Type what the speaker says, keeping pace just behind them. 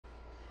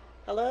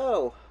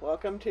Hello,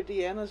 welcome to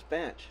Deanna's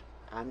Bench.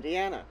 I'm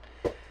Deanna.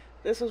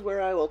 This is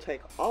where I will take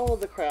all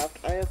of the craft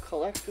I have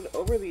collected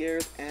over the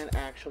years and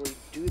actually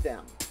do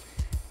them.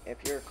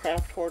 If you're a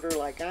craft hoarder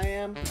like I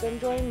am, then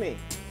join me.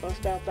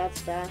 Bust out that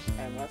stash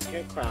and let's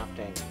get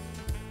crafting.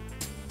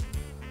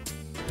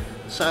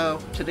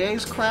 So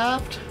today's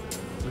craft,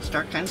 we'll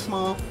start kind of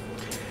small,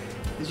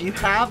 is you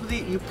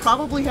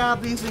probably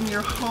have these in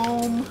your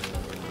home.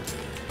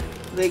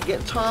 They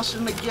get tossed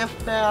into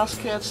gift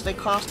baskets. They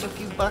cost a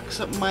few bucks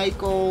at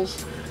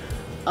Michael's.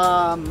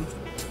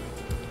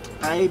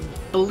 I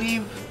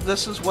believe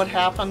this is what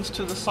happens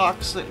to the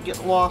socks that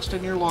get lost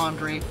in your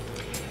laundry.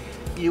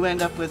 You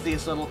end up with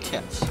these little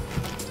kits.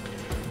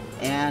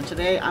 And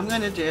today I'm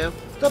going to do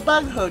the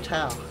Bug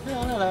Hotel.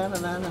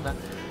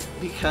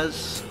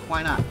 Because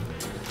why not?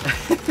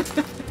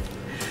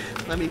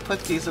 Let me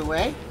put these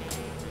away.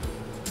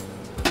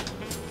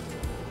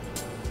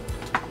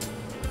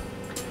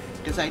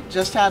 Because I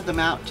just had them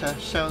out to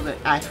show that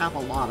I have a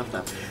lot of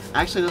them.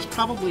 Actually, there's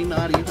probably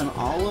not even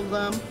all of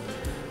them.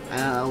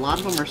 A lot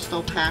of them are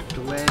still packed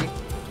away.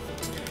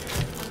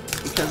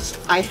 Because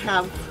I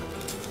have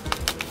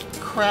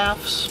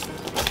crafts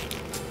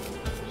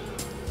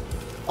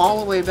all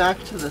the way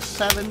back to the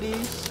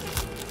 70s.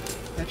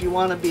 If you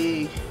want to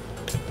be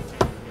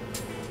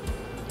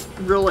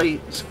really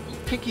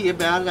picky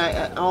about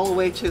it, all the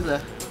way to the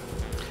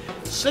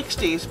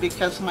 60s,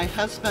 because my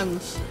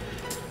husband's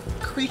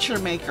creature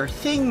maker,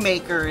 thing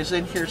maker is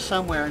in here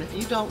somewhere, and if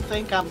you don't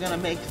think I'm going to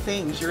make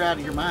things, you're out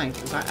of your mind,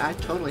 because I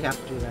totally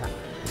have to do that.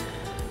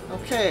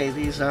 Okay,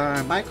 these are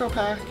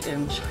micropack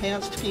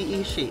enhanced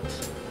PE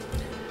sheets.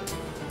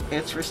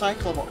 It's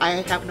recyclable.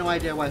 I have no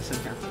idea what's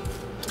in here.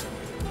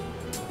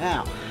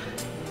 Now,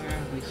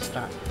 here we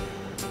start.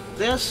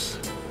 This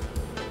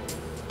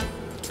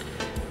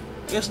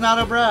is not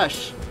a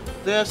brush.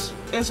 This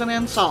is an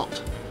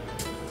insult.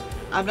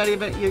 I'm not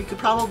even, you could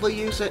probably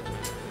use it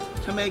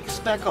to make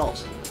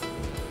speckles,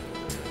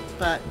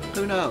 but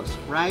who knows,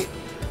 right?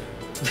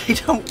 They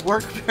don't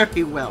work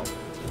very well.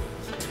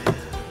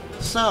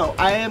 So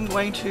I am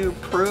going to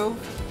prove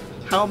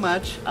how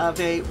much of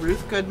a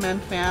Ruth Goodman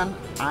fan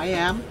I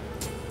am.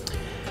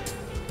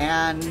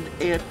 And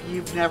if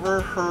you've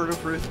never heard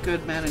of Ruth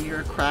Goodman and you're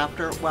a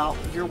crafter, well,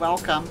 you're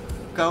welcome.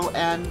 Go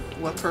and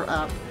look her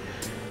up,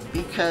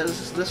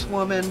 because this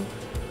woman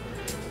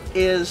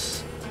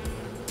is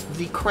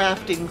the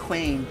crafting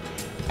queen.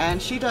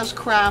 And she does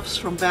crafts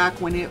from back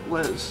when it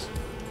was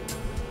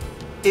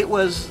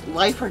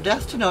life or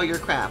death to know your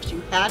crafts.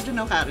 You had to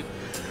know how to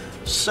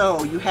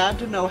sew, you had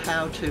to know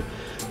how to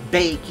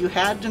bake, you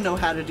had to know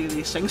how to do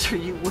these things or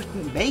you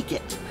wouldn't make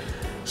it.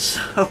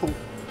 So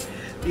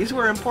these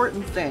were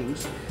important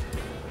things.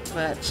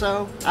 But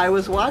so I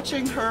was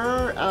watching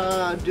her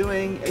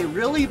doing a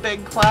really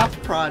big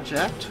craft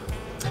project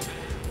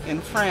in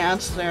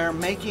France. They're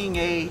making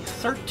a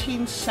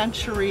 13th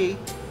century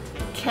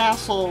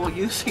castle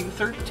using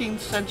 13th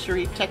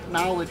century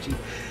technology,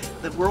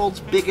 the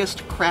world's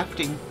biggest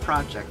crafting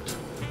project.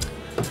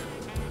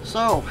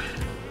 So,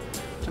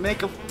 to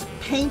make a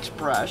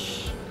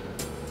paintbrush,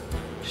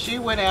 she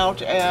went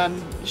out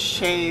and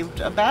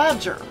shaved a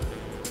badger.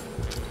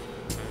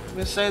 I'm going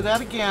to say that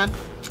again.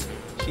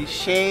 She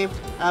shaved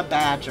a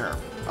badger,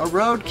 a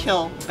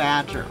roadkill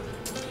badger.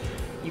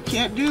 You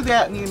can't do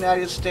that in the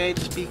United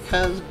States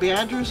because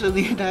badgers in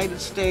the United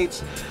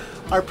States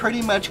are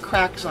pretty much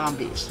crack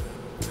zombies.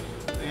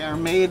 They are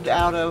made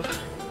out of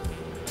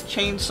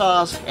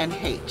chainsaws and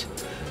hate.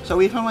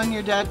 So even when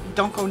you're dead,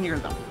 don't go near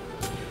them.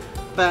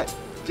 But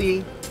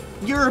the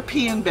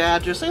European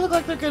badgers, they look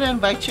like they're going to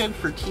invite you in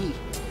for tea.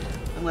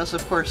 Unless,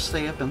 of course,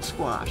 they have been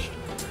squashed.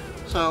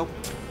 So,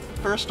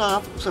 first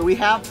off, so we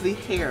have the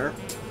hair.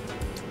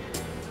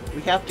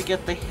 We have to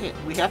get the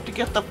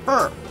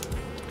fur.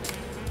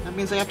 That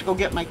means I have to go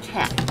get my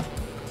cat.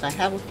 I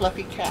have a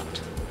fluffy cat.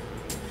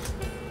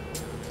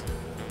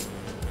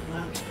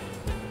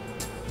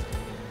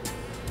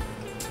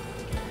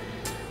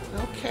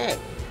 Okay,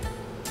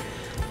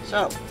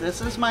 so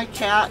this is my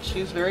cat.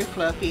 She's very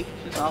fluffy.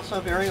 She's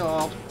also very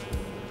old.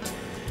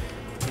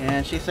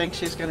 And she thinks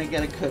she's going to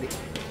get a goodie.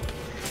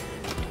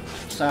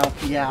 So,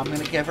 yeah, I'm going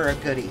to give her a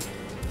goodie.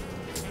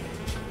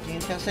 You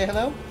can say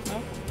hello?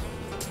 No?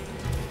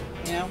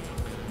 No?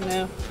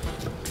 No?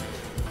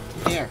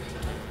 Here.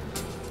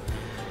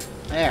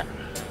 There.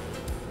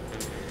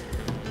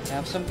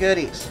 Have some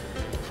goodies.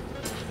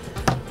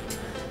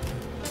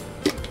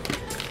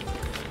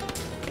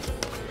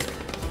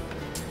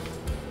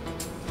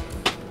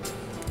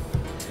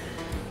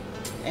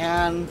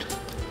 And,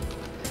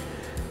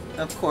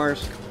 of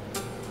course,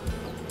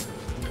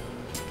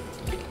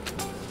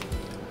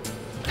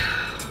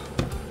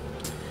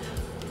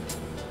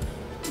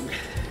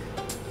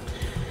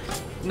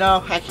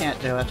 no, I can't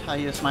do it. I'll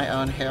use my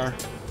own hair.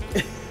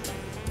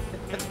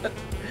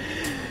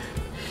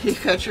 You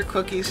got your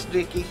cookies,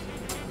 Sneaky.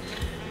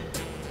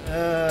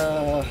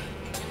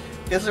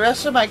 Because the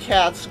rest of my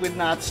cats would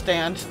not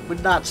stand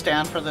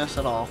for this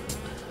at all.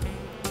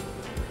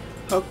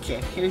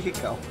 Okay, here you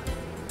go.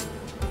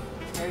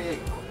 There you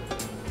go.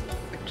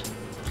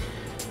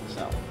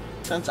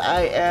 Since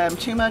I am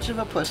too much of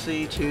a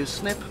pussy to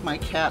snip my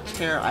cat's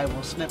hair, I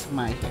will snip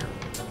my hair.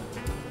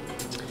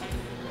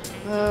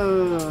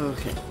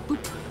 Okay.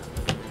 Boop.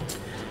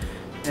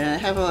 And I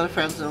have a lot of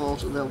friends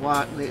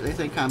they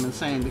think I'm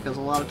insane because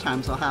a lot of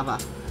times they'll have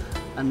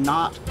a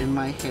knot in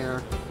my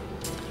hair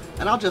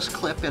and I'll just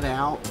clip it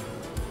out.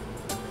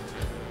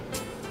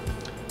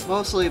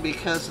 Mostly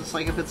because it's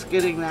like if it's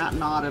getting that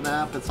knotted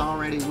up, it's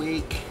already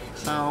weak.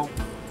 So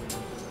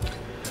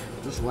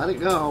just let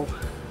it go.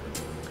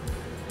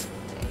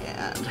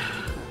 And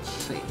let's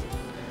see.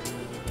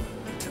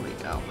 Here we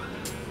go.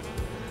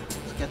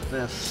 Let's get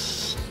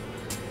this.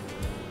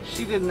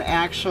 She didn't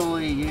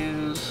actually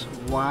use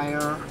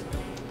wire,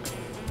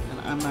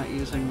 and I'm not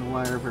using the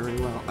wire very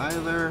well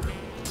either.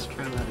 Let's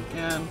try that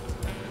again.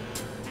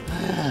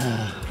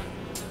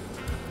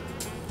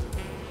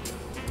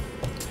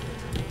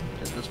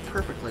 Did this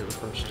perfectly the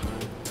first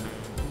time.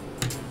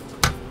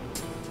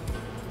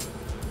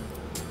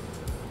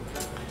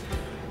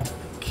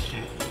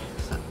 Okay,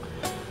 so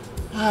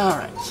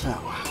alright, so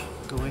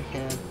go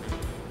ahead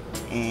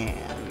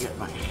and get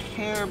my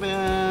hair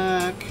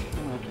back.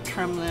 I'm going to have to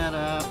trim that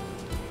up.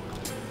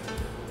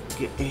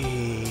 Get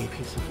a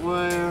piece of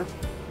wire.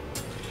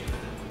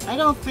 I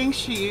don't think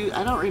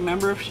I don't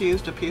remember if she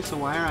used a piece of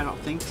wire. I don't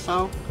think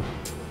so.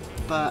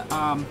 But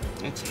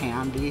it's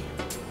handy.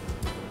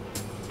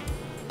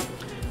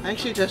 I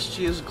actually just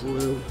use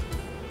glue.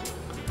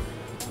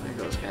 There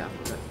goes half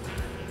of it.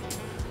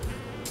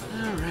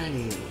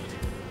 Alrighty.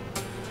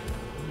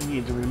 I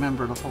need to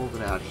remember to hold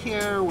it out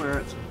here where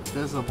it's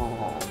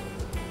visible.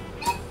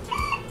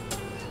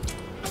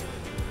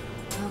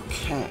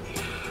 Okay.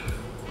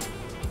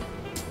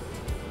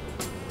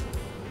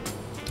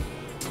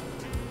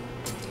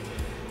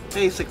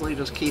 Basically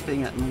just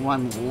keeping it in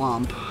one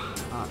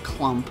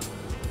clump.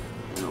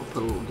 And I'll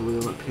put a little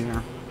glue up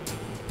here.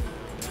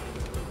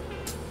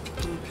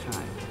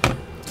 Okay.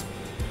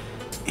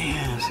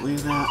 And just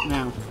leave that.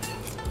 Now,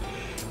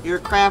 you're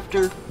a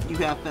crafter, you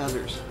have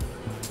feathers.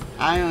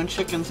 I own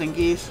chickens and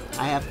geese,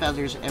 I have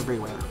feathers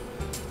everywhere.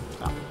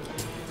 So,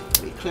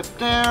 we clip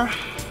there.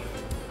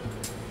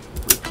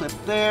 We clip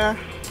there.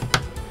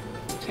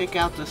 Take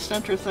out the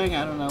center thing,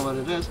 I don't know what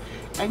it is,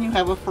 and you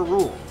have a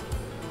ferrule.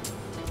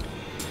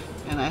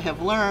 And I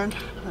have learned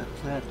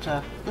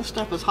that this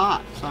stuff is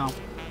hot, so I'm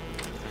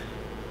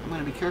going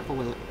to be careful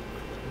with it.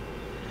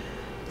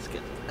 Let's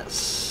get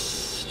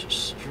this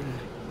just straighten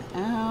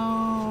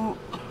out.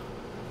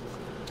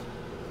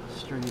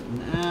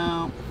 Straighten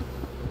out.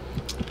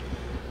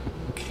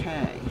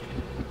 Okay.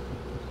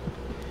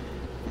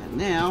 And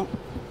now,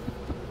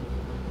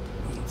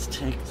 let's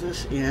take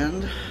this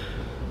end,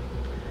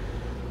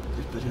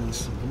 dip it in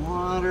some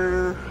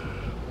water,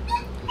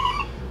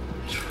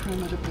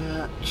 trim it a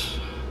bit.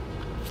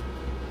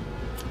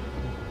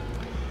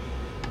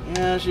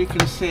 As you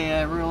can see,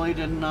 I really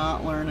did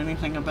not learn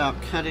anything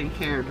about cutting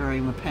hair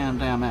during the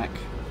pandemic.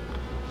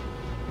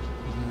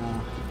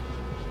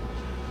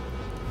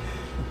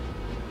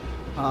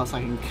 Well, so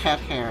I can cut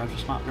hair, I'm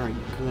just not very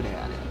good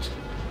at it.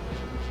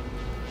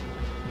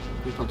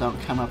 People don't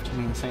come up to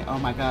me and say, oh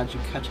my God, you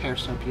cut hair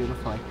so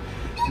beautifully.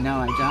 No,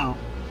 I don't.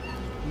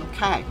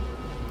 Okay.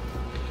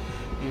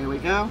 Here we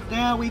go.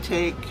 Now we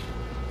take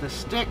the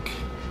stick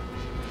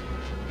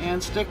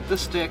and stick the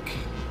stick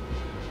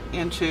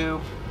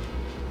into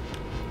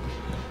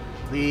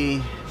the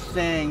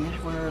thing.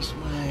 Where's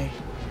my...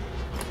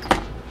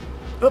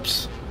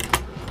 Oops.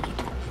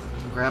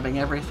 I'm grabbing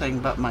everything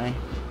but my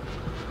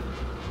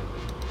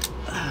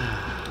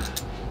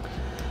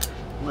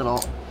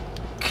little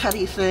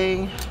cutty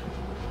thing.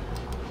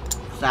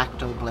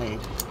 X-Acto blade.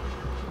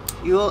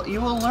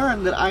 You will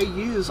learn that I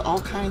use all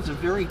kinds of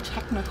very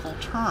technical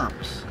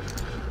terms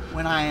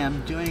when I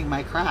am doing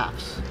my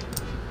crafts.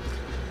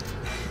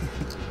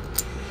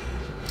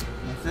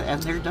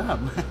 And they're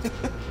dumb.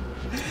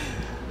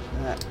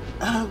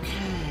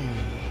 Okay.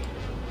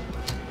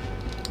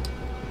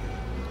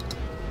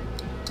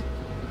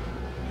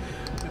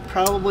 I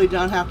probably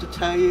don't have to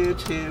tell you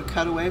to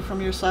cut away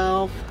from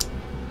yourself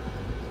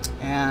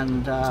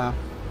and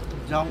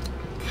don't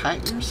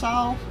cut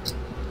yourself.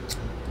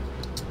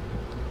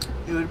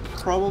 It would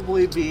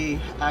probably be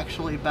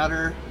actually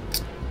better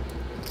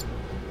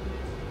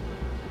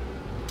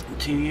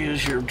to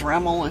use your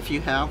Dremel if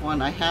you have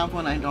one. I have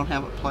one, I don't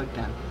have it plugged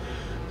in.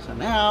 So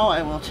now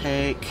I will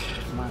take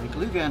my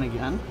glue gun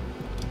again.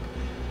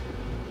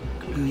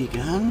 Glue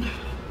gun.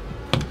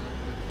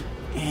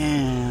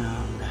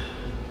 And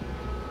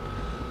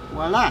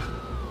voila.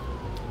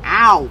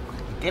 Ow!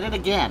 Did it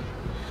again.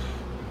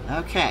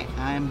 Okay,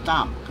 I'm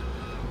dumb.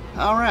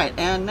 Alright,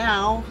 and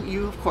now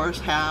you of course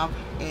have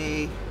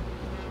a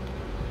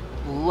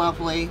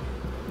lovely,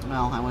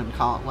 well, I wouldn't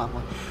call it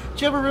lovely.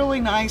 Do you have a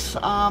really nice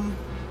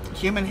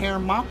human hair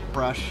mop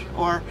brush?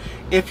 Or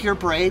if you're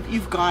brave,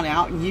 you've gone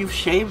out and you've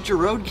shaved your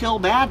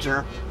roadkill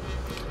badger.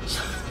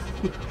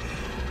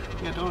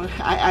 You know,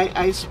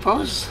 I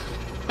suppose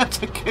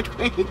that's a good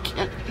way to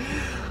get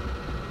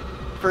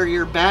for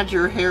your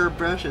badger hair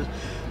brushes.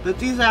 But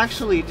these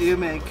actually do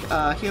make,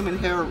 human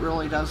hair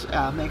really does,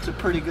 makes a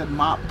pretty good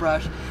mop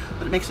brush,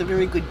 but it makes a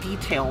very good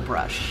detail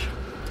brush.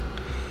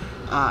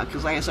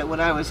 Because like I said, when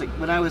I was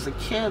a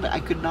kid, I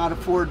could not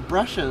afford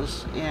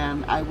brushes,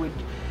 and I would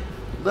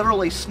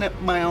literally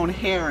snip my own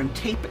hair and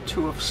tape it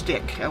to a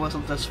stick. I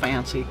wasn't this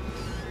fancy.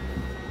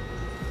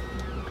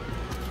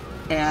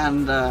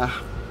 And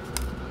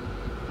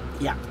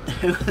yeah.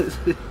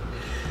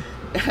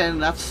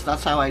 And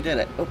that's how I did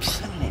it.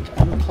 Oops, I need to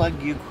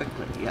unplug you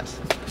quickly. Yes.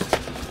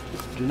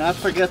 Do not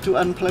forget to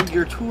unplug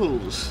your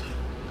tools.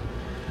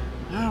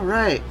 All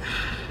right.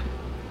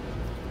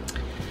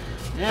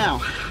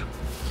 Now,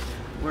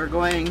 we're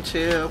going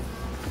to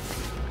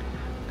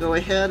go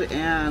ahead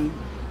and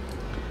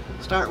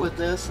start with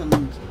this, and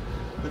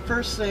the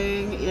first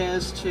thing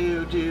is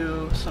to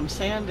do some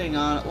sanding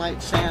on it,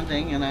 light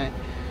sanding, and I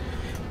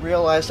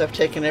realized I've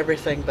taken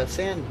everything but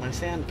my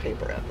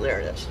sandpaper out. There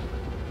it is.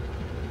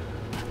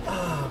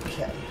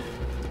 Okay.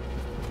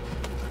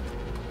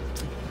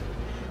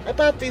 I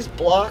bought these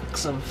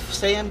blocks of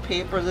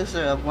sandpaper. This is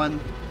a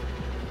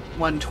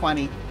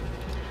 120.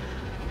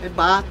 I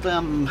bought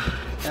them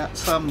at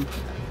some,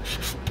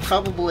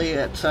 probably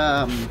at, what's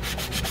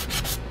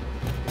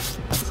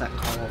that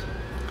called?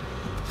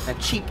 A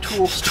cheap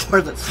tool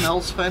store that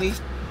smells funny.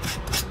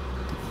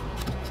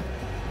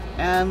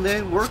 And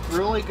they work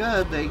really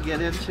good. They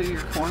get into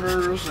your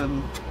corners,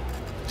 and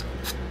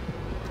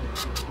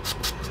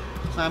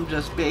so I'm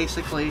just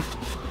basically,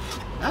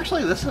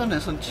 actually this one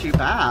isn't too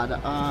bad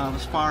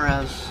as far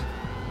as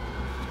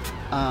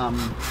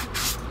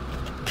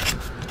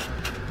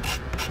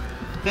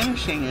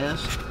finishing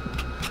is.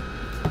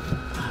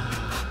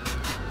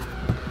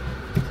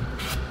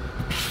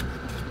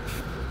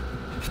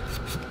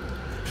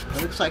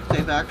 It looks like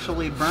they've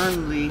actually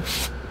burned the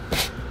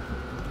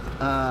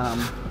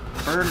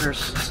burned or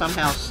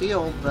somehow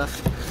sealed the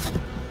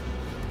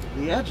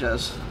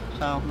edges,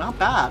 so not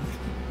bad.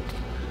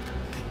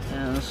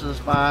 And this is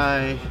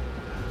by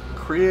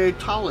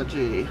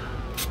Creatology.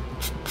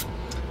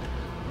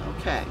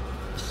 Okay,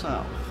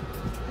 so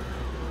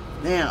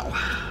now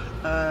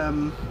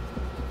 1,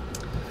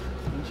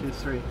 2,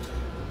 3.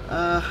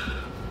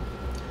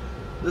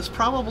 This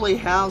probably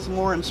has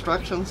more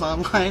instructions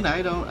online.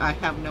 I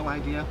have no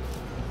idea.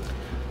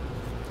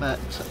 But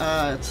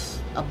it's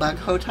a bug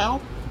hotel.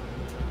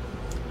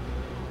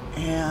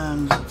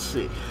 And let's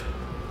see.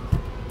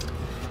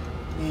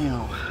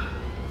 Now,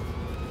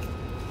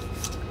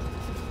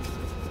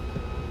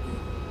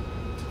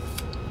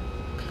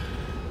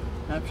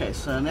 okay,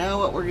 so now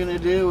what we're going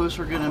to do is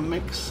we're going to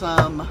mix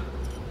some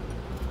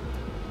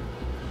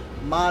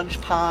Mod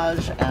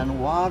Podge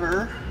and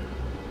water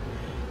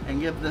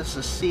and give this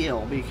a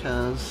seal,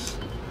 because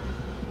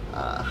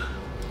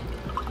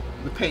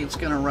the paint's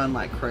going to run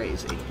like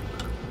crazy.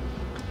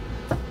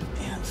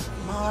 And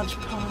some Mod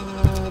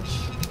Podge.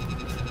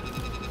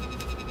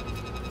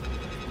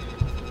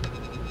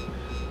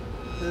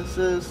 This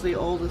is the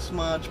oldest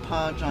Mod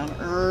Podge on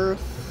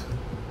Earth.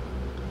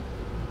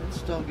 It's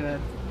still good.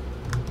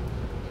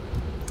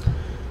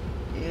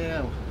 Ew.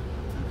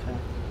 Okay.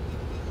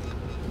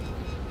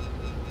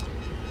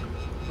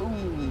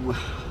 Ooh.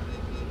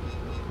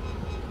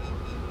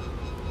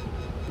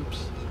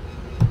 Oops.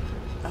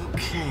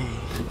 Okay.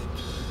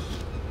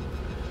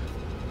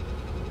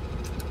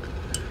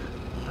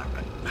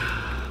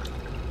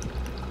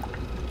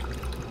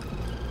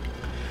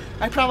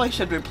 I probably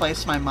should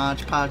replace my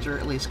Mod Podge, or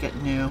at least get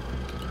new,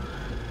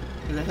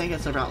 because I think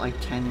it's about like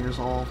 10 years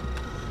old.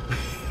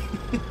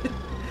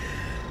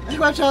 I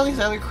watch all these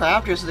other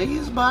crafters, they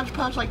use Mod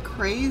Podge like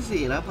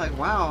crazy, and I'm like,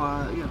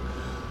 wow, you know.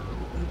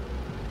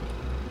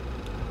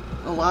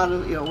 A lot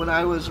of, you know, when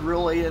I was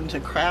really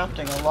into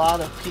crafting, a lot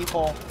of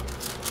people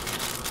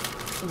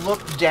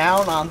looked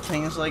down on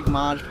things like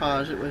Mod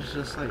Podge. It was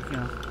just like, you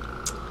know,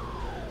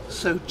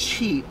 so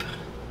cheap.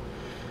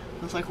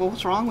 I was like, well,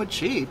 what's wrong with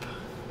cheap?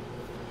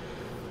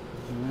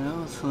 You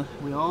know, so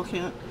we all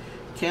can't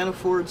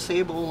afford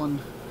sable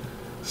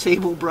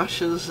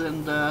brushes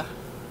and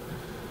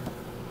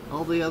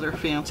all the other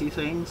fancy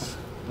things,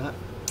 but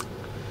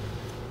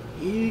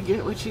you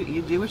get what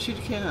you do what you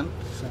can.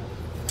 So,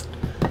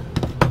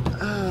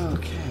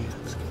 okay,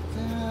 let's get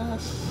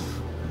this.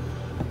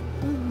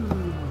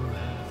 Ooh.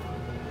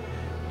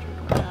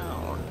 Turn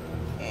around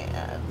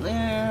and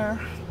there.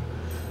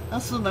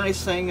 That's the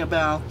nice thing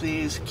about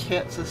these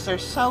kits, is they're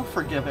so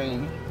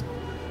forgiving.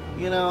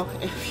 You know,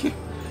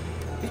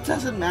 it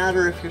doesn't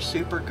matter if you're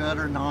super good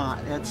or not.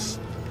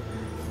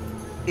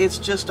 It's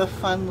just a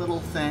fun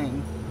little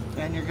thing,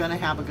 and you're gonna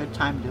have a good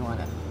time doing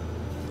it.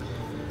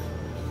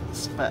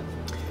 But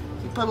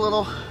you put a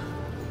little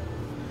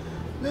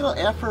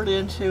effort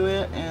into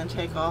it and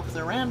take off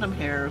the random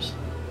hairs.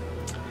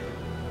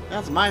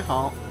 That's my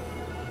fault.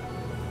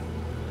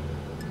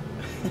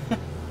 Wait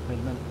a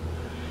minute.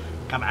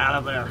 Come out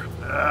of there.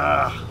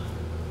 Ugh.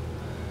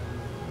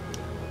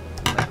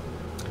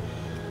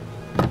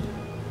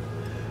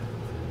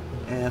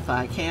 If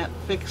I can't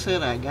fix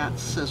it, I got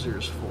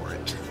scissors for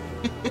it.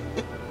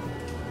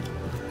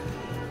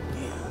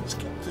 Yeah, let's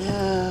get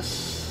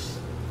this.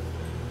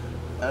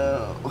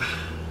 Oh,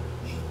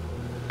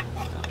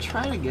 I'll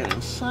try to get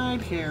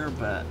inside here,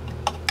 but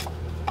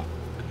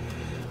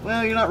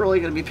well, you're not really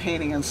going to be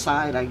painting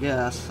inside, I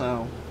guess,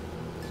 so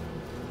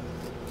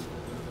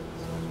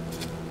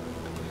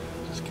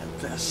just get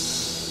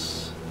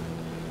this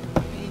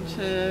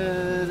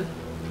painted,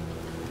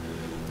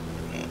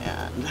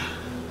 and there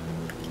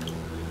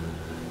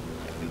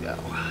we go,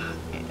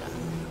 and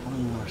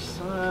one more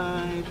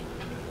side.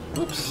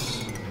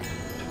 Oops.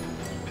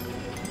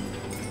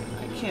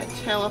 I can't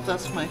tell if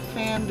that's my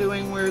fan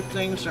doing weird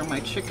things or my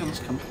chicken's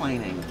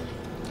complaining.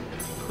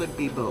 Could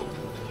be both.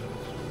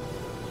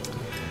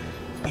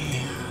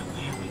 And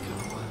there we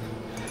go.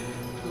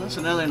 And that's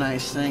another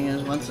nice thing,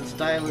 is once it's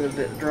diluted,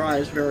 it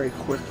dries very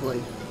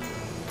quickly.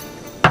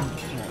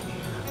 Okay.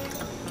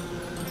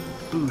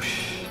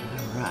 Boosh.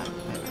 Alright,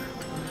 there.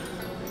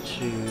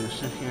 To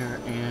sit here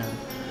and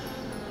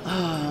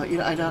you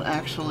know, I don't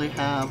actually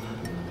have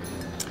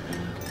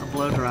a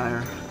blow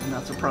dryer, and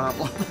that's a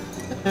problem.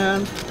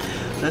 And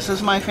this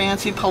is my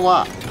fancy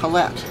palette.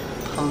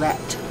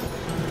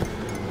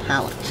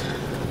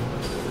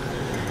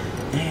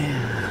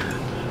 And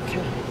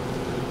okay.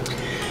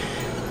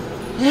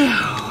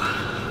 Now,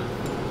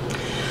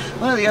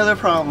 one of the other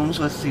problems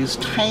with these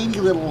tiny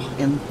little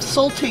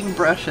insulting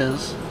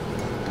brushes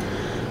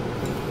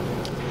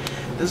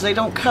is they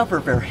don't cover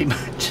very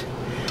much,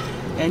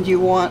 and you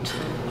want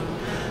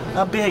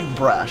a big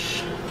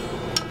brush.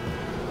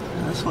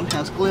 And this one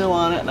has glue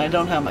on it, and I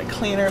don't have my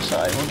cleaner, so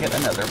I will get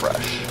another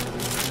brush.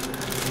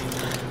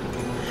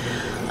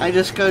 I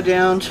just go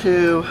down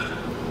to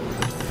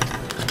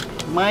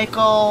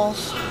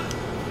Michael's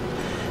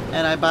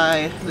and I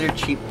buy their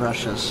cheap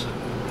brushes.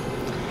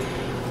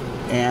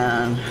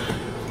 And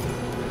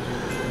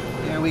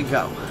there we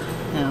go.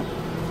 Now,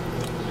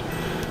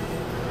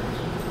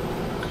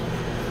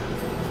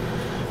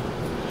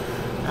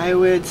 I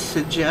would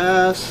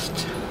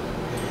suggest,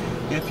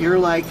 if you're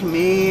like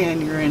me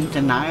and you're in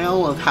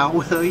denial of how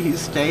well you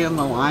stay in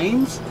the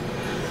lines,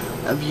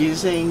 of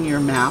using your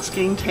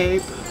masking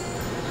tape,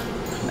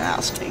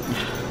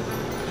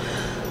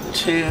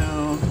 to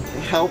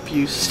help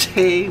you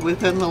stay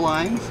within the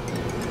lines.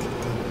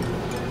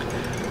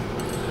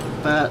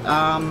 But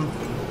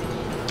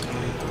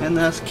in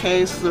this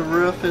case, the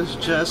roof is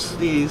just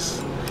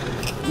these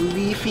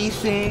leafy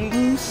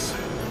things,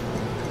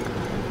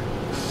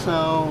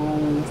 so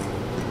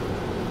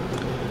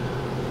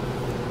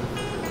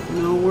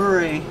no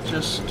worry,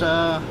 just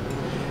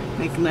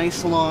make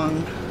nice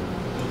long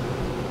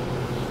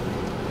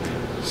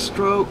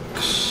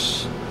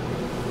strokes.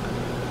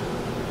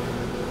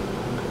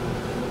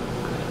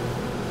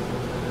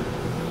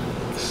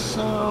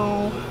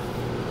 So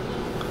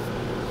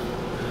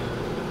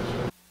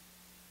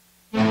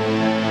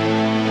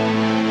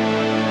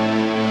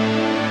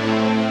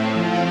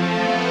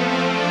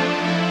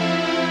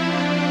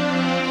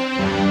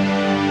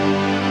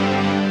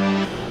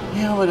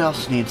yeah, what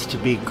else needs to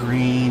be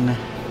green?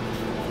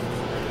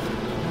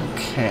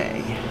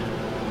 Okay.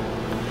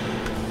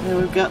 And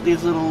we've got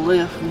these little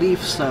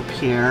leaves up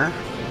here,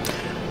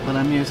 but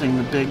I'm using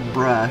the big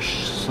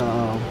brush,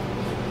 so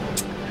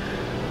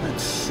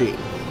let's see.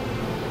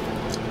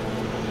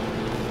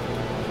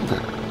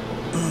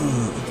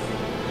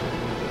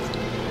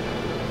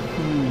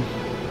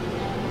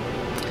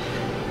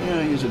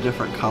 Yeah, use a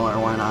different color,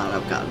 why not?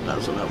 I've got a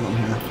dozen of them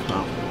here,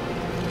 so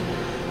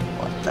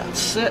let that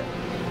sit.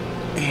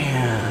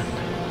 And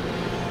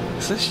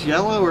is this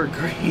yellow or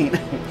green?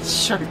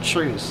 It's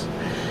chartreuse.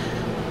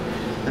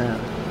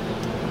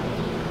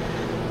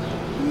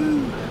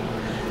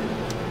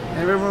 I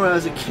remember when I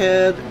was a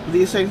kid,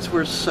 these things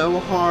were so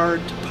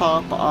hard to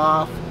pop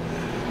off,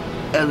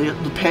 and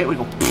the paint would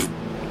go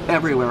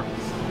everywhere.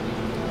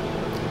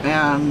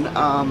 And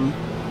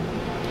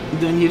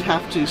then you'd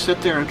have to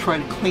sit there and try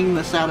to clean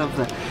this out of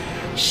the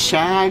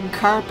shag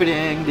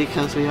carpeting,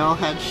 because we all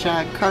had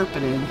shag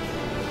carpeting.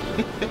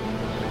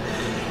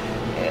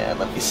 And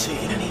let me see,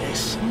 I need a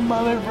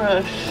smaller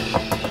brush.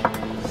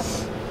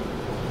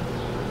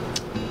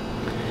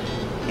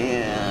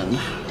 And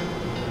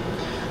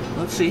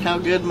let's see how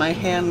good my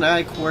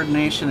hand-eye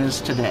coordination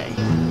is today.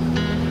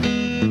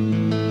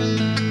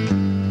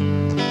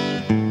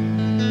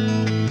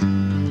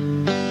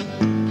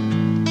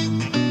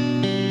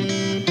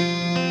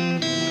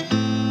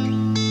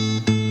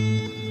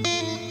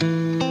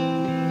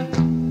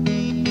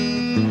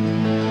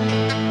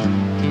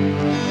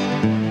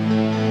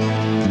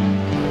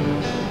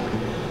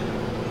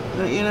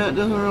 But you know, it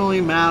doesn't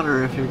really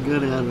matter if you're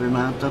good at it or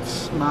not.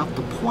 That's not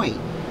the point.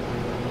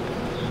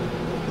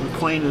 The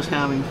point is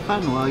having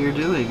fun while you're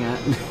doing it.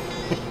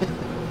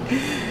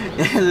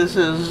 And this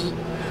is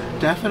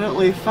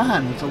definitely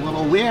fun. It's a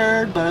little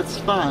weird, but it's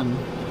fun.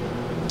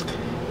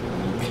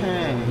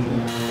 Okay.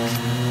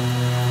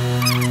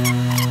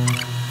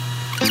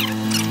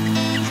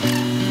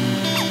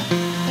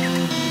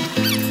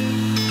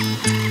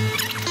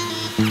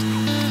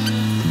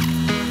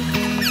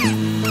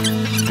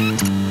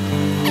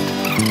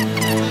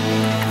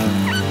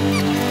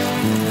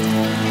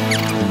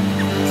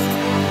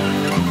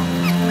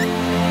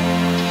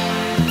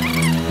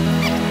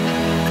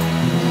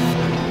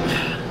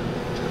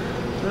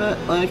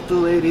 But like the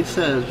lady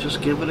says,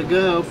 just give it a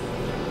go.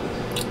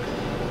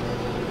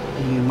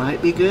 You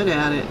might be good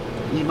at it.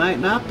 You might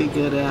not be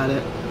good at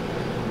it.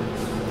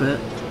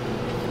 But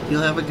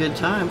you'll have a good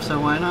time,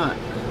 so why not?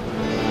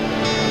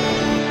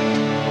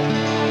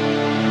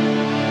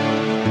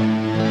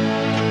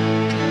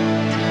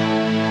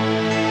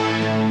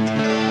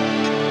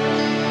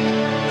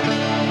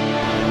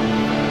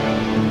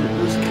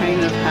 This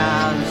kind of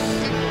has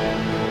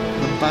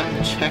the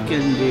bug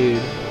check-in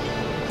dude.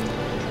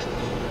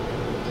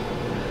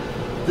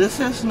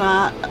 This is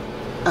not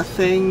a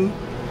thing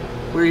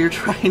where you're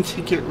trying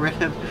to get rid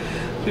of.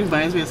 It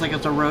reminds me, it's like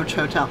it's a roach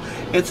hotel.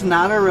 It's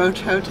not a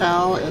roach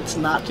hotel. It's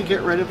not to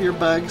get rid of your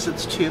bugs.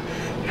 It's to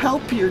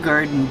help your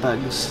garden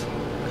bugs.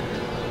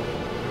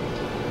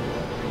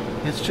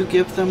 It's to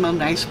give them a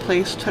nice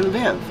place to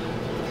live.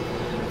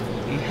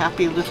 A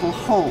happy little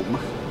home.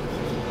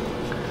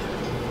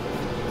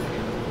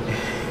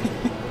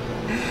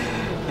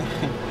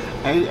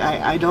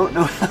 I don't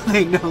know how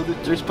they know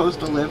that they're supposed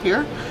to live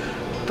here,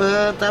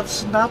 but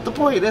that's not the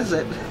point, is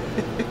it?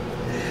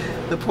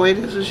 The point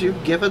is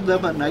you've given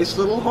them a nice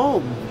little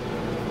home.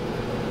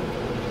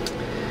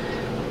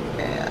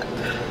 And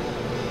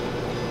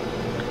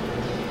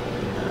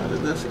how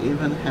did this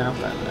even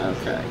happen?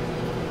 Okay.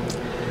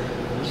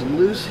 There's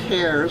loose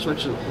hairs,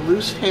 which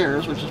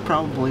is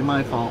probably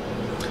my fault.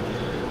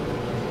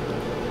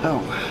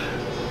 Oh.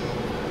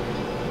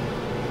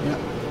 Yep.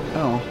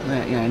 Oh,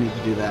 yeah, I need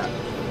to do that.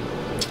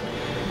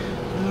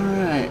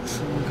 Alright,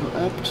 so we'll go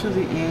up to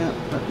the ant,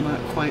 but not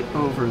quite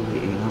over the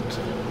ant.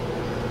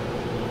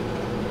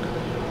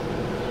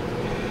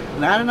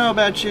 And I don't know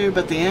about you,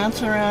 but the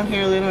ants around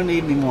here, they don't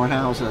need any more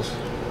houses.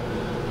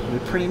 They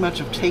pretty much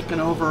have taken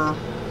over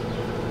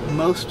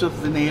most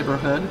of the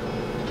neighborhood.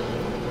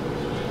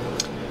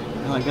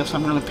 Well, I guess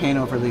I'm going to paint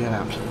over the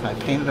ant. I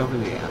painted over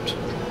the ant.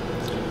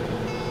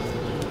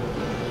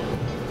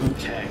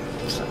 Okay,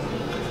 so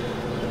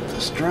let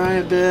this dry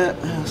a bit.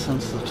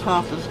 Since the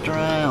top is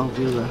dry, I'll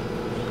do the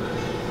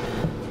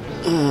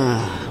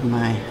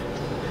my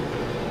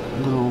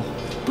little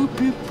boop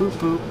boop boop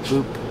boop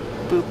boop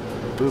boop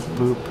boop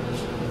boop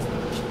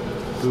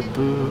boop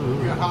boop.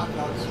 We got hot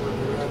dogs when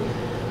we're ready.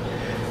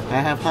 I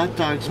have hot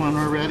dogs when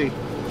we're ready,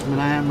 when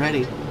I am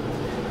ready.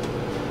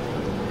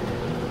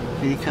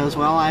 Because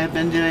while I have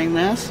been doing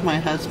this, my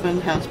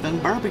husband has been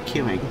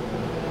barbecuing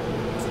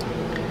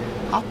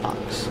hot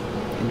dogs,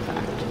 in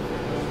fact.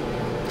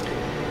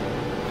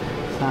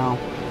 So,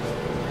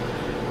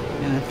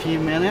 in a few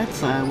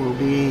minutes, I will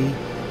be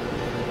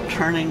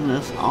turning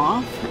this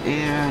off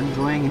and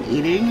going and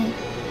eating,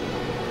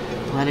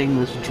 letting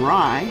this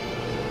dry,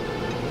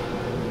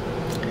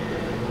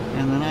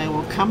 and then I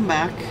will come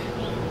back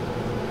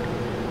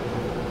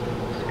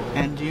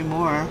and do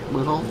more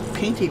little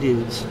painty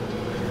dudes.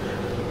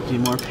 Do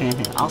more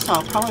painting. Also,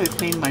 I'll probably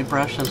clean my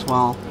brush as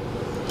well.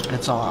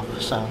 It's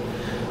off, so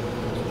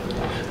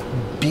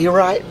be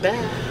right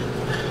back.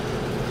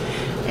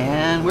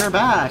 And we're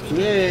back.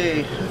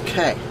 Yay.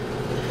 Okay.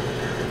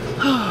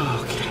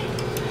 Okay.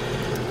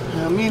 In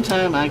the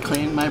meantime, I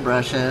cleaned my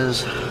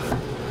brushes.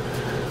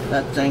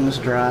 Let things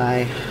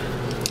dry.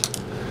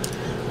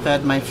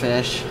 Fed my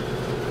fish.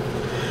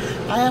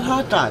 I had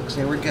hot dogs.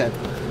 They were good.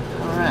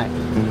 All right.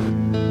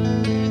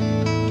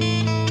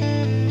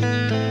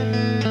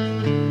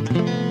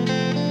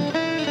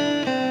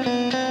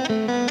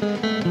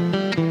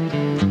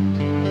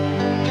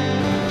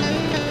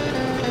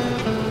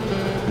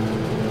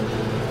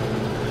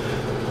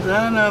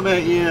 I don't know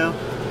about you,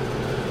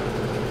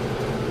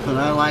 but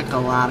I like a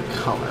lot of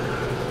color.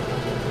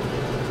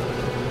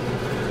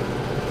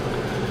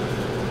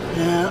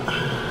 Yeah.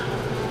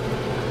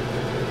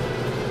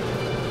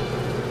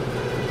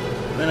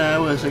 When I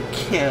was a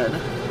kid,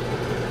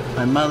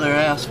 my mother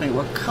asked me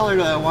what color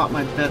do I want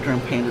my bedroom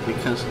painted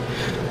because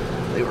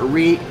they were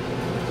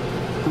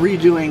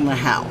redoing the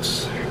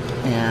house.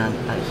 And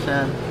I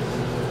said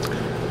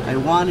I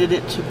wanted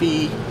it to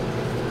be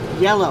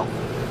yellow.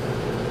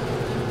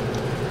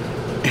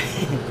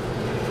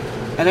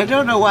 And I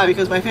don't know why,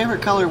 because my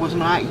favorite color was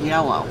not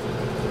yellow.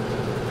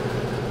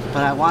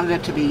 But I wanted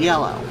it to be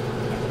yellow.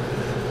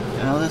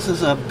 You know, this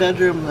is a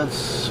bedroom that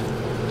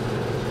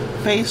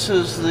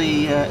faces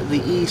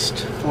the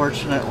east,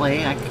 fortunately.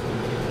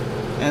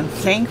 And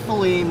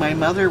thankfully, my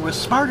mother was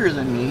smarter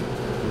than me.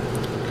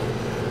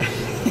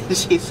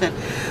 She said,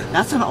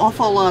 that's an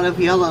awful lot of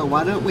yellow.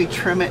 Why don't we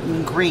trim it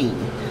in green?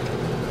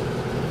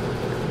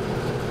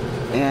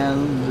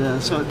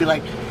 And so it'd be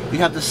like, you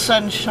have the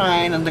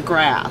sunshine and the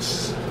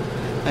grass.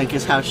 I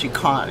guess how she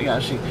caught, yeah,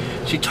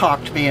 she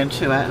talked me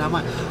into it, and I'm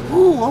like,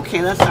 ooh,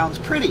 okay, that sounds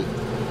pretty.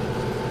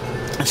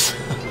 So,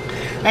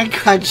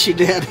 thank God she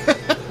did.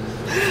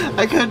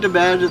 I couldn't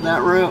imagine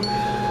that room.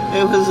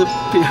 It was a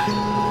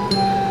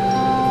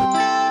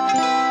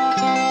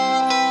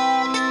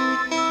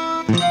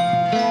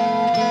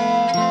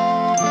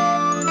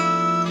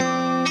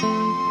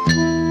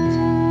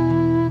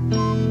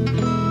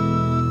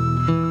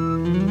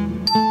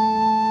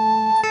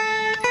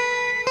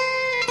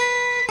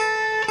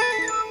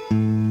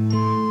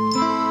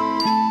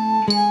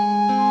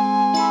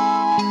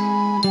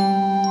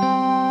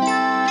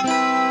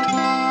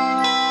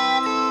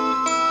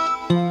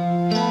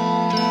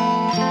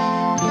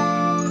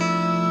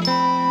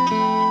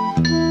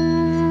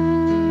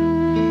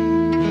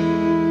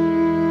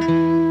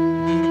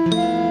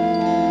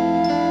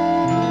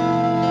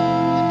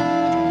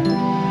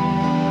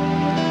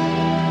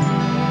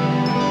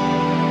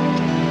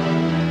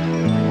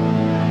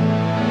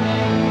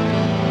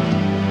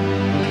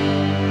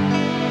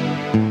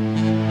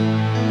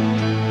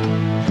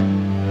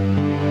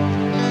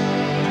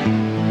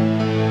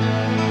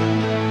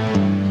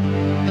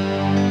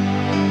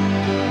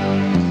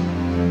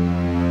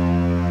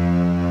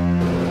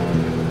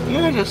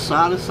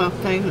thought of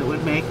something that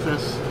would make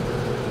this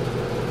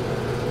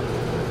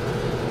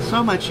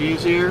so much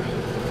easier,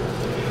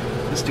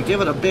 is to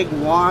give it a big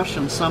wash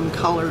in some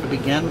color to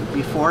begin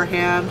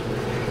beforehand,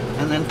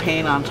 and then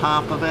paint on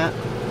top of it.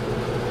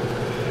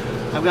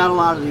 I've got a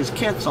lot of these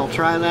kits. I'll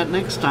try that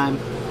next time.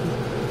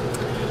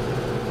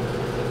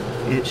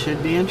 It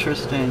should be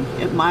interesting.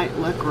 It might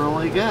look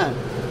really good.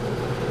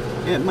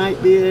 It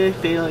might be a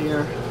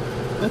failure.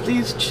 But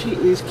these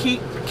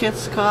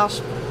kits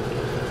cost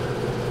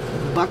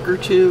 $1 or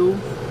 $2.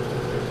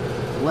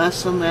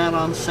 Less than that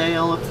on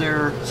sale if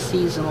they're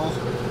seasonal.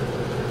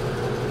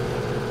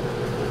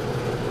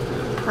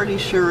 I'm pretty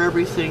sure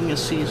everything is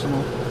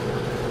seasonal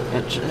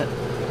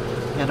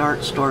at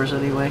art stores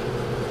anyway.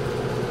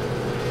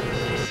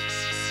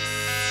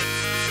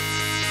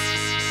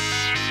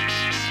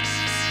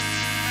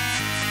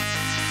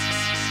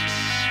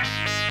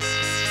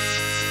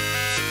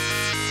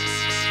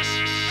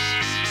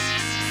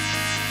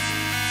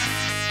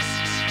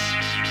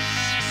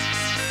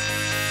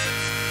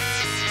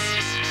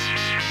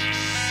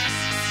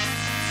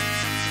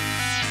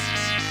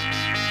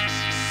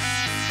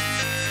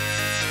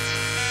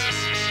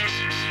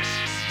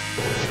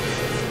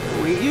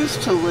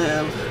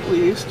 We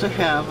used to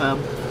have a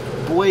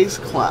boys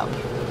club,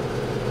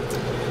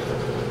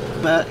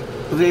 but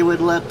they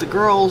would let the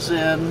girls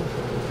in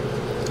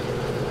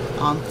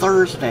on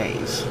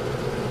Thursdays,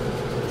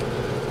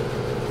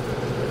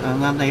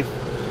 and then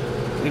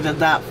we did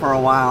that for a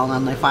while, and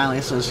then they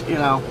finally says, you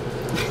know,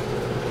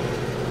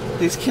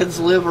 these kids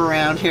live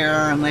around here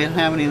and they don't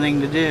have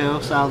anything to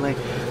do, so they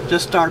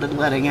just started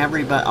letting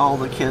all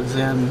the kids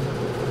in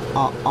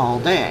all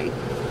day.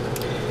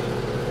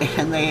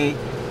 And they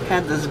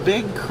had this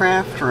big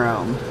craft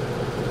room,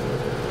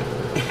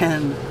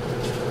 and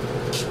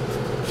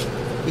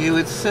you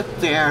would sit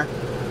there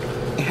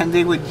and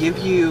they would give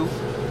you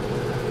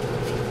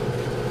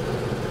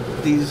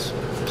these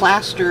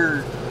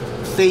plaster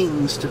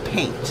things to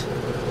paint.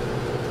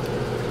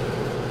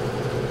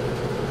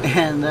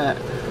 And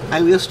I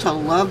used to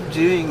love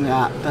doing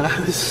that, but I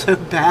was so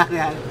bad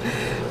at it.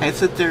 I'd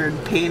sit there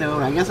and paint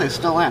over. I guess I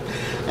still am.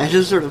 I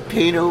just sort of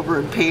paint over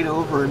and paint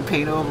over and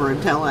paint over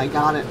until I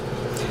got it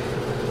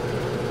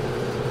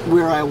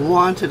where I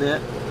wanted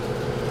it.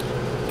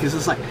 Because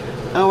it's like,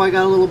 oh, I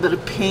got a little bit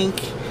of pink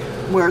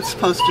where it's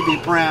supposed to be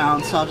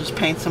brown, so I'll just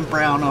paint some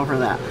brown over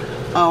that.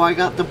 Oh, I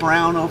got the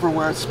brown over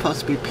where it's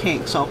supposed to be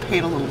pink, so I'll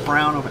paint a little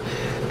brown over it.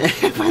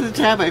 And by the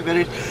time I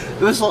finished,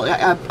 it was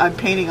like I'm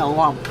painting a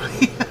lump.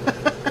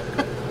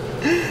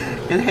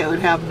 And it would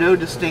have no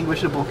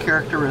distinguishable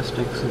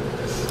characteristics. And,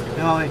 you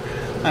know,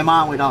 my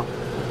mom would all,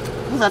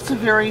 well, that's a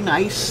very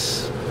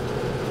nice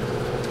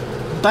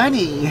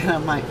bunny. And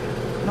I'm like,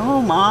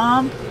 no,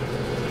 Mom,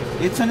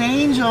 it's an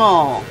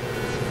angel.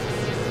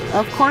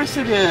 Of course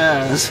it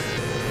is.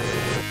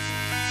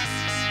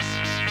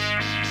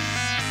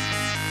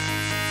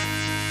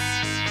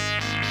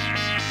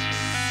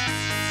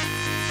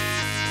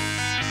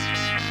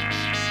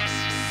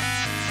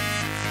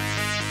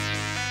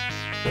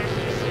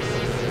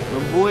 The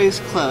boys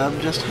club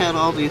just had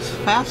all these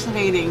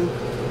fascinating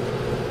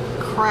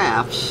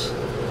crafts,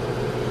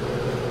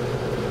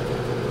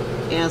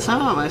 and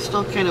some of them I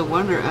still kind of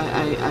wonder,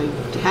 I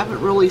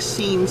haven't really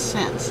seen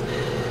since.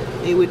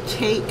 They would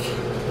take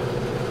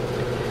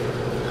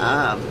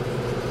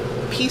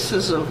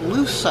pieces of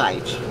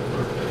lucite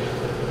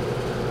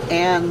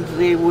and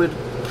they would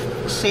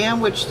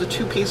sandwich the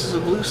two pieces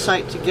of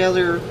lucite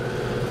together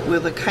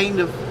with a kind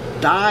of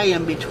dye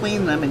in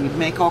between them, and you'd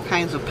make all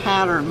kinds of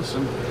patterns,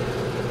 and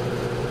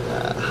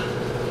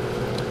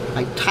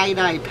like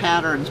tie-dye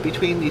patterns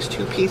between these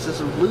two pieces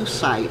of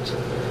lucite.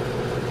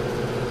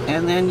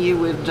 And then you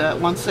would,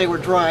 once they were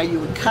dry, you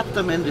would cut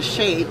them into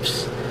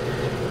shapes,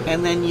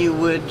 and then you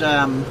would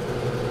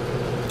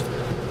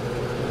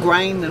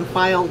grind and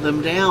file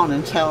them down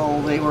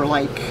until they were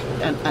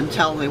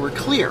until they were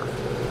clear.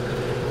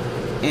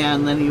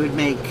 And then you would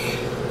make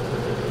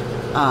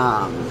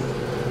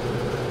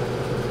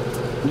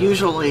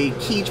usually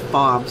key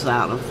fobs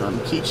out of them,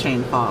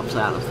 keychain fobs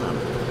out of them.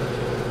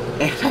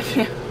 And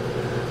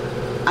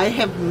I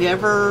have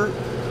never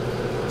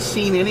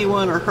seen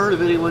anyone or heard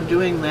of anyone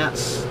doing that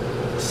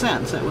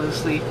since. It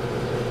was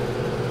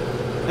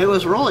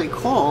really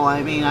cool.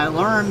 I mean, I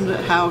learned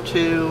how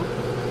to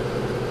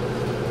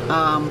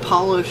cut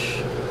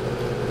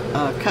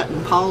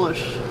and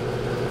polish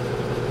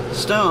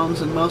stones,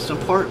 and most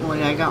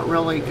importantly, I got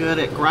really good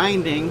at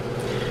grinding,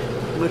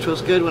 which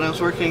was good when I was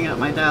working at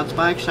my dad's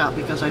bike shop,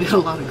 because I did a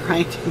lot of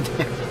grinding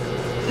there.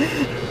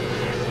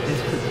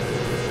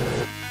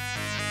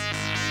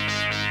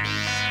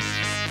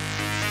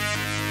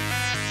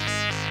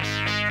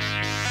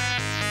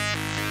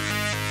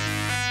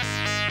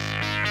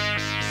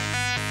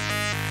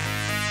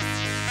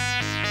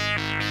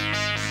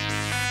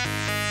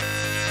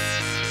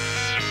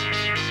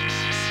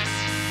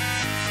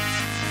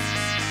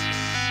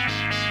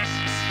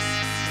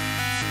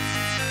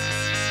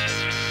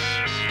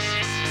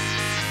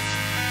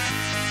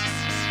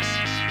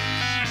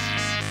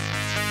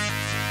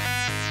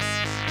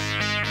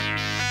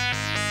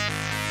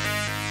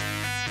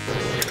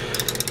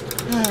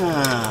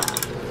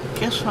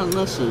 guess when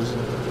this is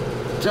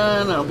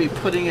done, I'll be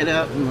putting it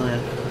out in the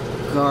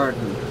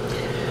garden.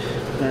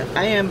 But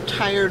I am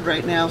tired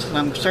right now, so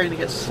I'm starting to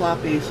get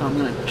sloppy, so I'm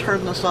going to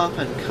turn this off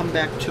and come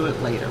back to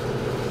it later.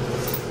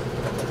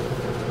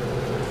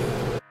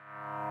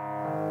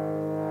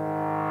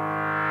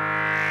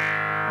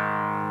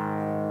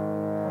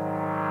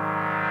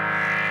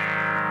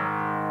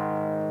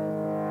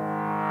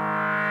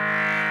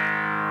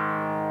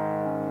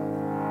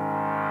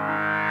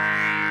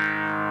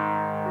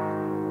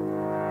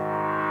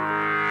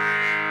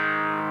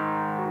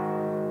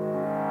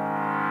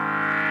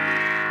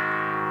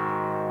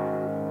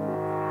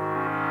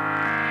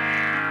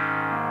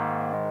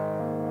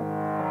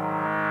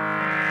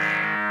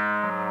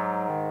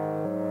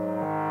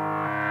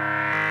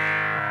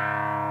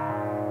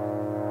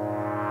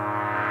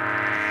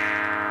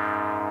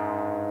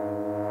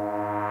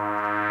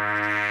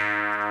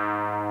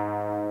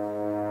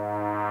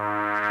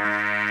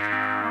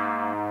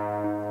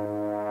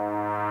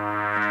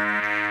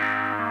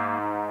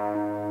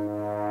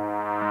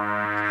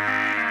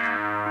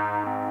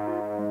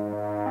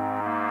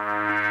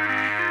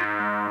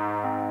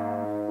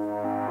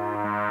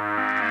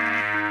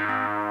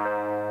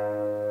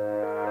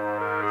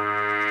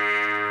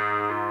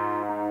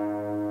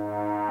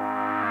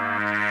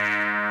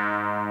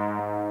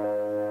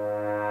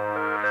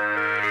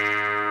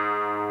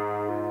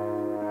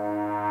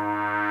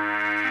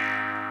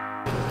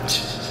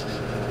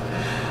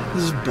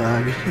 This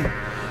bug.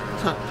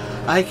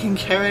 I can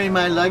carry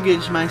my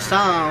luggage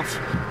myself.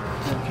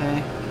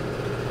 Okay.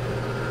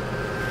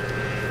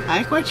 I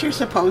think what you're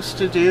supposed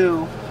to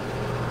do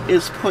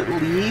is put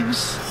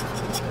leaves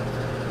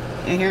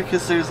in here,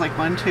 because there's like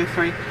 1, 2,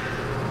 3.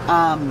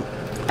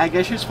 I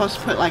guess you're supposed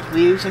to put like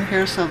leaves in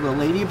here so the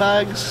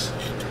ladybugs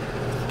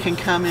can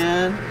come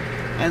in.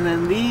 And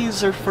then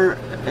these are for,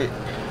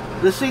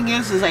 the thing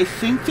is I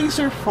think these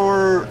are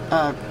for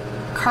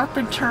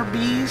carpenter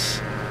bees.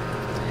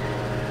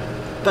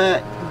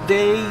 But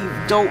they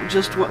don't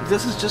just,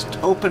 this is just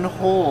open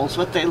holes.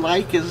 What they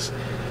like is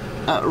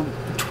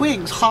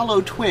twigs,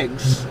 hollow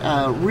twigs,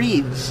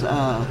 reeds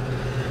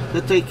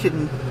that they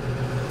can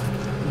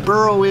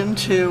burrow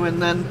into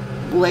and then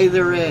lay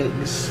their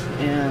eggs.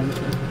 And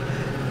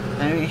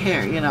I mean,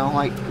 here, you know,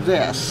 like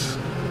this.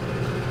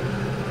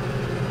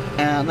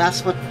 And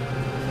that's what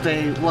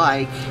they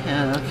like.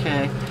 And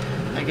okay,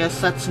 I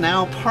guess that's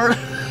now part of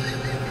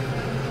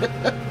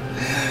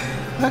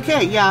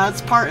okay, yeah,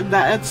 it's part of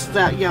that. It's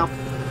that, yeah.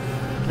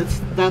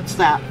 That's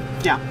that,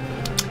 yeah.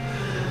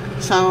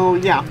 So,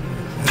 yeah.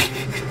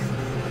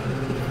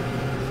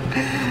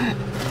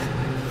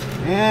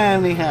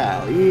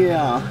 Anyhow,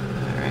 yeah.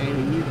 Alright,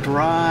 are you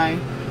dry?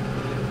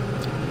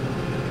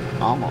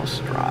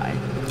 Almost dry.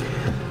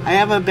 I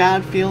have a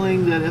bad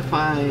feeling that if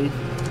I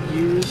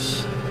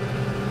use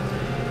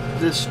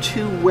this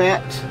too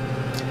wet,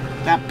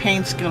 that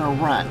paint's gonna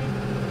run.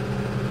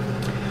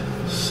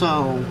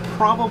 So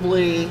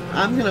probably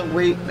I'm gonna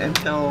wait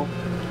until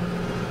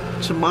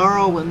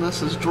tomorrow when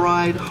this is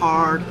dried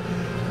hard,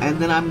 and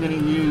then I'm gonna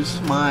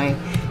use my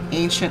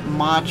ancient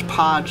Mod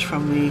Podge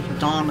from the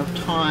dawn of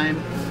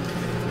time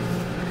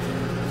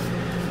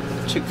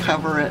to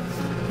cover it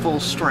full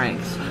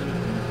strength.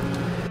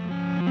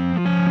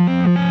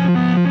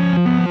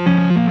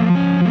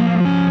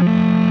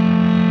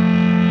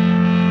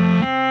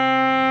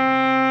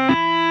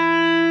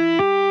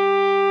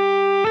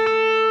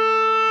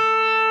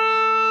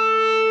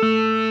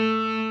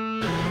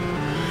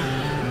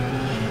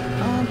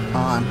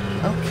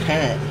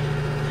 Okay.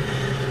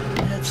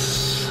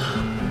 It's...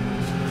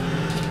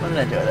 What did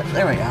I do with it?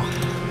 There we go.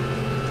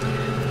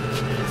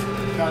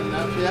 Got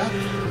enough yet?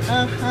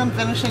 I'm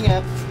finishing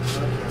up.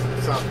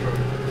 Okay. Soft mode.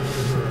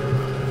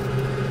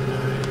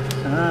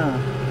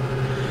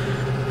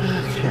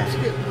 Okay.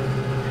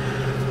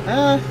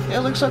 It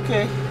looks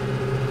okay.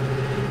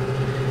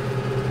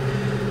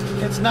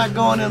 It's not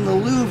going in the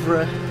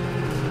Louvre.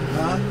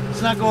 Huh?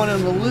 It's not going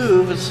in the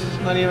Louvre. It's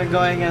not even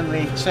going in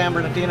the San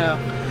Bernardino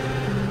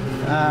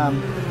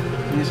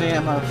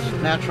Museum of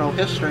Natural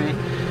History.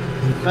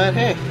 But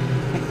hey,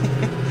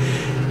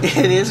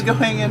 it is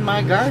going in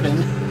my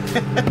garden.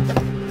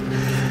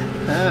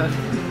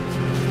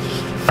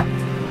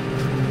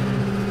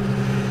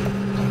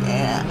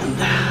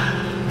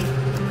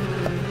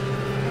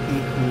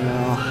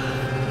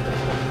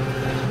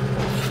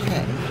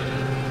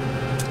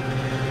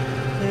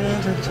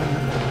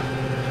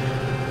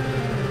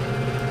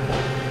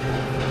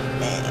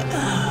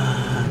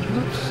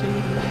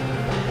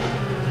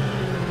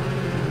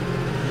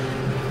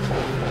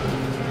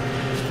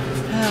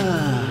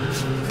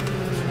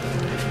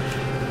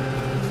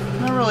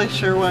 Not really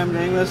sure why I'm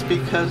doing this,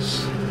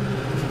 because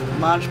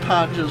Mod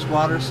Podge is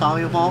water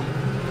soluble,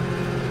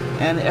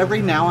 and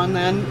every now and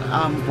then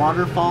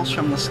water falls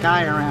from the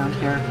sky around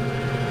here.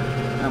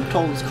 I'm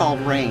told it's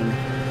called rain,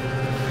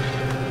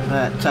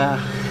 but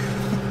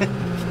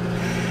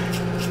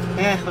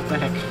what the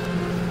heck.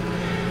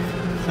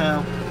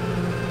 So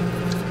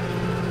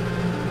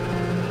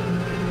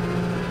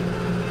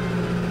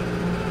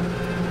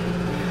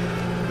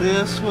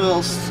This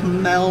will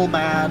smell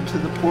bad to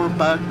the poor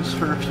bugs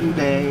for a few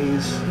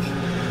days.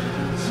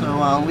 So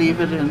I'll leave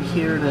it in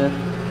here to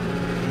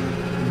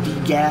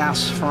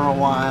degas for a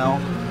while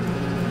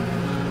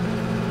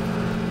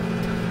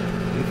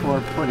before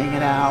putting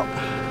it out,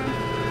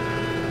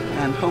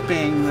 and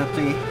hoping that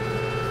the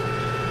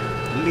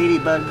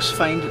ladybugs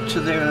find it to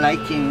their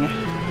liking,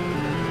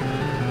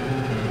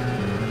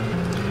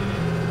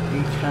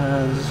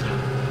 because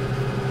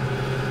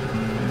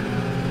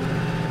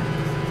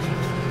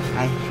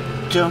I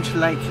don't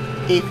like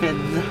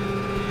aphids.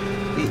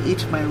 They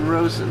eat my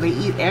roses. They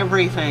eat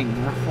everything.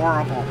 They're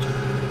horrible.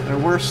 They're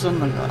worse than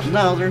the...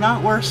 No, they're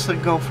not worse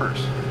than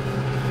gophers.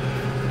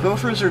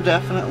 Gophers are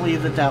definitely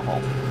the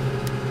devil.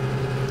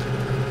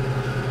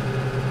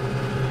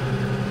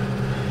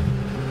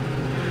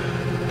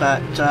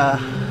 But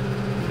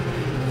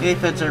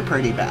aphids are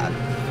pretty bad.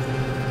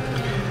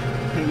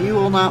 You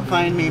will not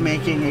find me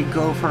making a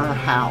gopher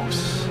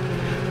house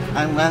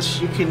unless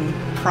you can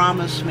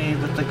promise me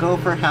that the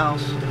gopher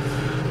house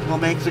will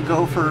make the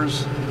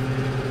gophers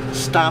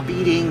stop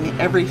eating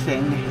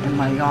everything in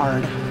my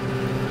yard.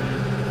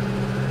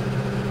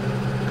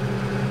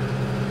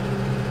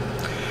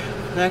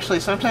 And actually,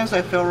 sometimes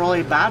I feel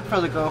really bad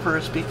for the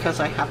gophers because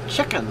I have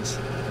chickens.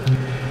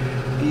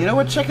 And you know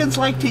what chickens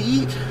like to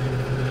eat?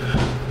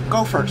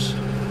 Gophers.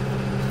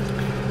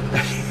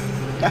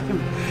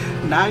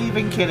 I'm not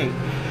even kidding.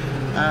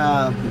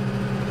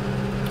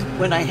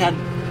 When I had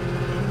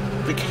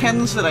the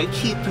hens that I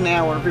keep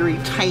now are very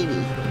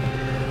tiny,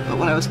 but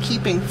when I was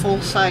keeping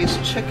full-size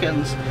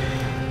chickens,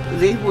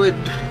 they would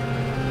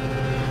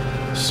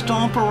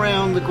stomp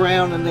around the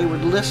ground and they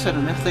would listen,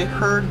 and if they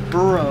heard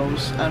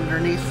burrows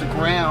underneath the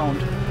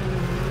ground,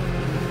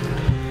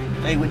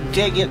 they would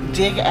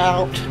dig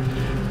out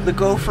the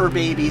gopher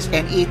babies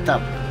and eat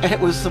them. And it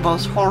was the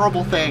most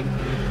horrible thing.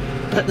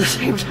 But at the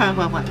same time,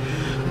 I'm like,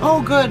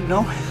 oh good,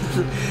 no,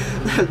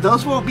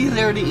 those won't be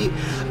there to eat.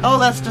 Oh,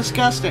 that's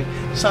disgusting.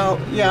 So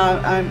yeah,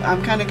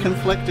 I'm kind of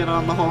conflicted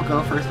on the whole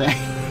gopher thing.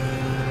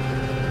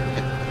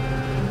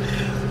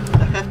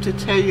 I have to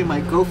tell you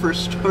my gopher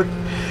story,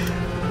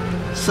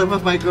 some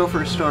of my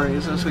gopher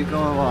stories as we go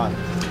along.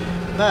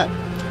 But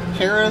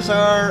here is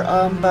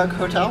our bug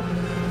hotel.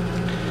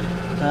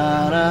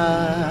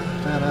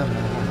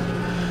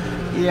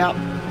 Yep.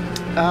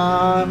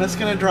 It's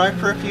going to dry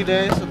for a few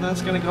days, and then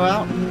it's going to go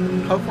out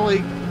and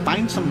hopefully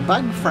find some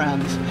bug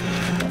friends.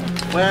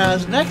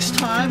 Whereas next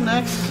time,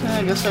 I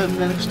guess in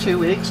the next 2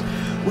 weeks,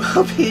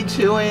 we'll be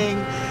doing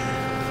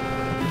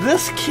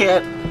this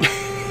kit.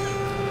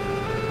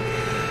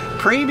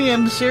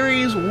 Premium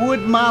Series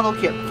Wood Model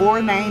Kit,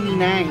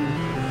 $4.99.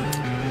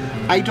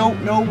 I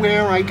don't know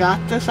where I got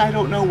this. I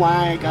don't know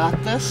why I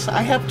got this.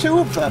 I have 2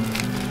 of them.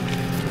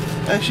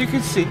 As you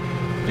can see,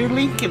 they're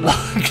Lincoln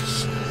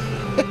Logs.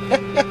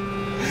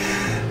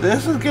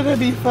 This is going to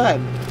be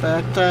fun.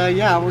 But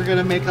yeah, we're going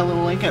to make a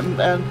little Lincoln,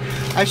 and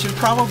I should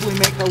probably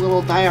make a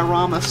little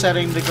diorama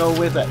setting to go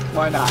with it.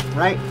 Why not,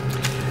 right?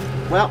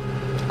 Well,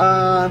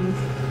 I'm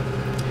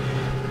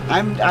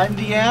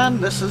Deanne.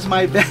 This is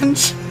my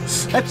bench,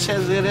 such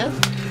as it is.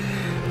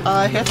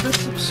 Hit the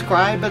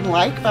subscribe and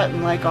like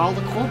button like all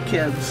the cool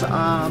kids.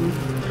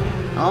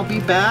 I'll be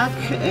back,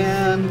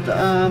 and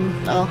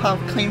I'll have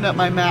cleaned up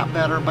my map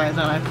better by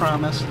then, I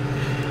promise.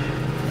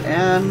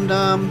 And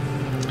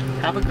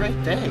have a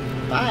great day.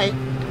 Bye.